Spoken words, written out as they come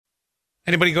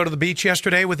Anybody go to the beach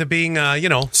yesterday with it being,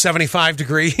 75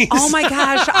 degrees? Oh, my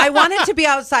gosh. I wanted to be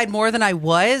outside more than I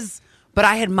was, but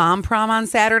I had mom prom on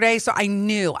Saturday, so I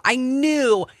knew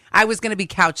I was going to be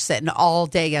couch sitting all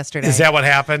day yesterday. Is that what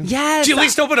happened? Yes. Did you at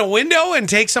least open a window and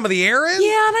take some of the air in?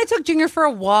 Yeah, and I took Junior for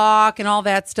a walk and all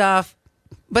that stuff.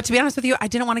 But to be honest with you, I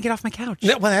didn't want to get off my couch.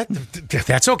 No, well,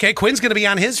 that's okay. Quinn's going to be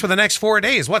on his for the next 4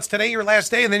 days. What's today, your last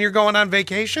day, and then you're going on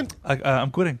vacation?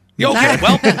 I'm quitting. Okay,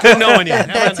 well, good knowing you.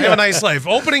 Have a nice life.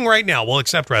 Opening right now. We'll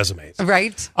accept resumes.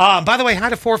 Right. By the way, hi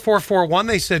to 4441.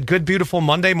 They said, good, beautiful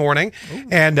Monday morning. Ooh.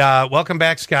 And welcome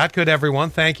back, Scott. Good, everyone.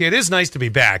 Thank you. It is nice to be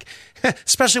back,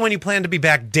 especially when you planned to be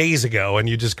back days ago and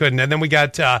you just couldn't. And then we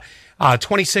got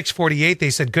 2648.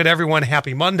 They said, good, everyone.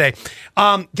 Happy Monday.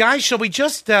 Guys, shall we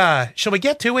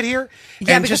get to it here?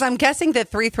 Yeah, and because I'm guessing that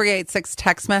 3386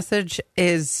 text message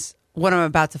is what I'm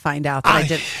about to find out that I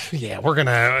did. Yeah, we're going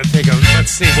to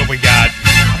let's see what we got.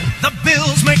 The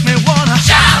Bills make me wanna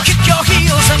shout. Kick your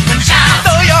heels up and shout.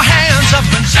 Throw your hands up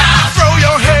and shout. Throw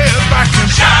your head back and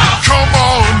shout. Come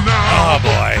on now. Oh,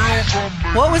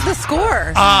 boy. What was the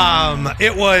score?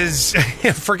 It was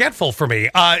forgetful for me.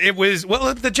 It was,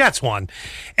 the Jets won.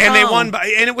 And they won,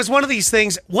 and it was one of these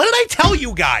things. What did I tell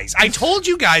you guys? I told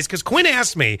you guys, because Quinn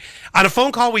asked me on a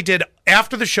phone call we did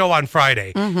after the show on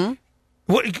Friday. Mm-hmm.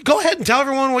 Go ahead and tell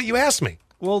everyone what you asked me.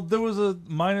 Well, there was a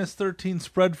 -13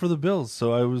 spread for the Bills,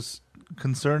 so I was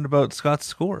concerned about Scott's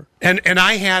score. And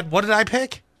I had, what did I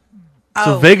pick?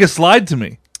 So Vegas lied to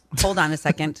me. Hold on a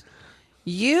second.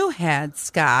 You had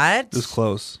Scott. It was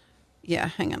close. Yeah,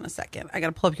 hang on a second. I got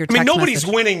to pull up your text nobody's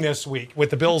message. winning this week with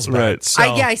the Bills bet. Right. So.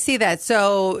 I see that.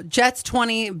 So Jets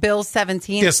 20, Bills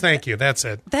 17. Yes, thank you. That's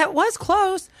it. That was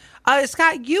close.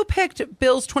 Scott, you picked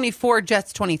Bills 24,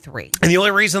 Jets 23. And the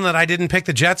only reason that I didn't pick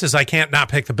the Jets is I can't not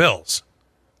pick the Bills.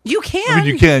 You can. I mean,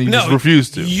 you can. You just refuse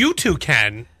to. You two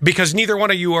can, because neither one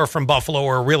of you are from Buffalo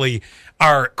or really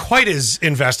are quite as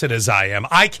invested as I am.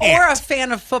 I can't. Or a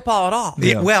fan of football at all.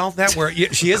 Yeah, well,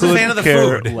 she is a fan of the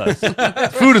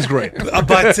food. Food is great.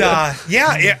 But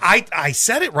I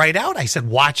said it right out. I said,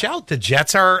 watch out. The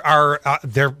Jets are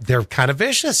they're kind of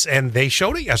vicious, and they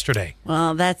showed it yesterday.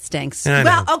 Well, that stinks. I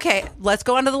Well, know. okay, let's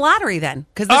go on to the lottery then,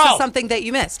 because this is something that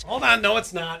you missed. Hold on. No,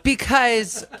 it's not.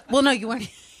 Because, well, no, you weren't.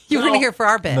 You weren't here for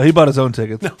our bid. No, he bought his own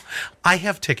tickets. No, I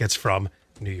have tickets from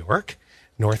New York,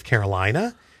 North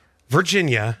Carolina,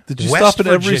 Virginia. Did you West stop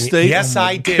in Virginia. every state? Yes,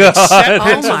 I did. God. Except Oh,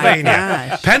 my Pennsylvania.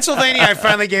 gosh. Pennsylvania, I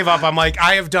finally gave up. I'm like,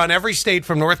 I have done every state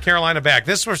from North Carolina back.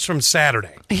 This was from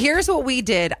Saturday. Here's what we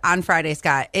did on Friday,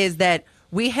 Scott, is that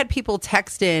we had people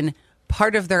text in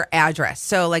part of their address.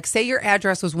 So, like, say your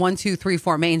address was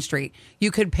 1234 Main Street.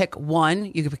 You could pick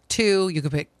 1, you could pick 2, you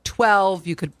could pick 12,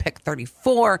 you could pick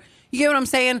 34. You get what I'm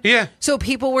saying? Yeah. So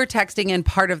people were texting in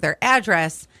part of their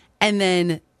address, and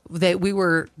then we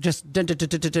were just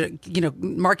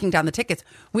marking down the tickets.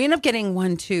 We ended up getting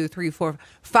 1, 2, 3, 4,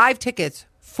 5 tickets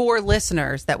for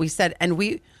listeners that we said, and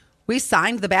we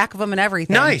signed the back of them and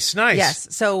everything. Nice. Yes.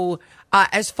 So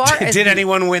as far as did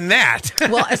anyone win that?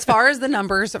 well, as far as the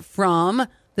numbers from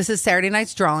this is Saturday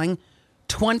night's drawing,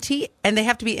 20, and they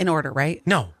have to be in order, right?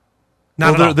 No,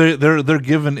 not at all. They're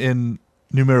given in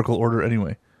numerical order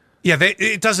anyway. Yeah,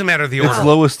 it doesn't matter the order.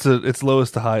 It's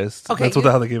lowest to highest. Okay, That's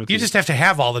how they gave it to you. You just have to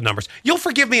have all the numbers. You'll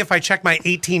forgive me if I check my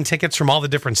 18 tickets from all the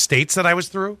different states that I was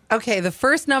through. Okay, the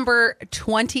first number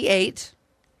 28.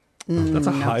 That's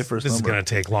a high first This number. is going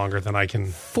to take longer than I can.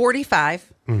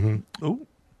 45. Mm-hmm. Oh,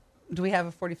 Do we have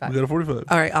a 45? we got a 45.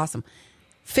 All right, awesome.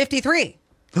 53.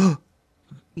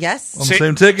 Yes. On the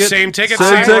same ticket. Same ticket, Same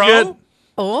same ticket. row.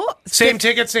 Oh, Same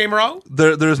ticket, same row.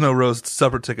 There's no rows. It's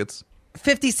separate tickets.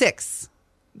 56.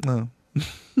 No.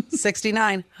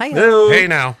 69. Hi. Ew. Hey,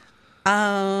 now.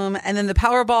 And then the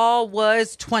Powerball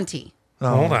was 20.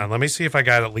 Hold on. Let me see if I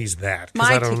got at least that. 'cause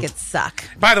My I don't- tickets suck.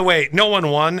 By the way, no one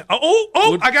won.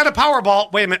 I got a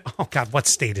Powerball. Wait a minute. Oh, God, what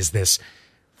state is this?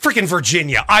 Freaking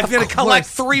Virginia. I'm going to collect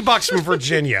 $3 from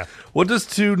Virginia. What does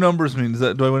 2 numbers mean?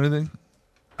 Do I win anything?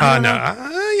 No.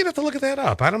 You'd have to look at that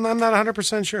up. I'm not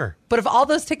 100% sure. But of all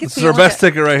those tickets, This is our best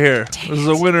ticket right here. This is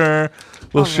a winner.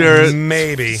 We'll share it.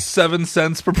 Maybe. 7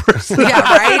 cents per person. Yeah,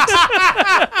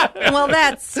 right? Well,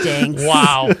 that stinks.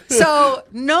 Wow. So,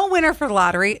 no winner for the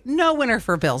lottery, no winner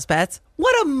for Bills bets.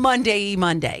 What a Monday.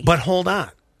 But hold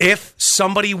on. If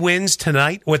somebody wins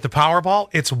tonight with the Powerball,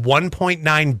 it's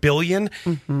 $1.9 billion.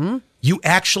 Mm-hmm. You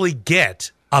actually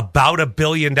get about $1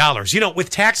 billion. With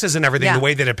taxes and everything, Yeah. the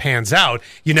way that it pans out,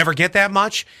 you never get that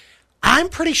much. I'm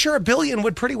pretty sure $1 billion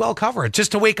would pretty well cover it.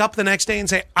 Just to wake up the next day and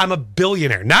say, I'm a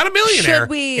billionaire. Not a millionaire,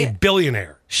 a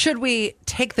billionaire. Should we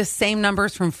take the same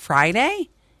numbers from Friday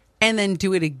and then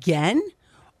do it again?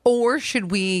 Or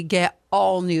should we get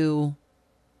all new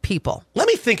people. Let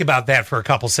me think about that for a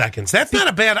couple seconds. That's not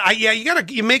a bad.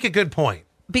 You make a good point.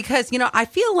 Because I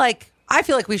feel like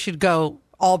we should go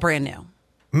all brand new.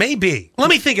 Maybe. Let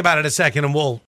me think about it a second, and we'll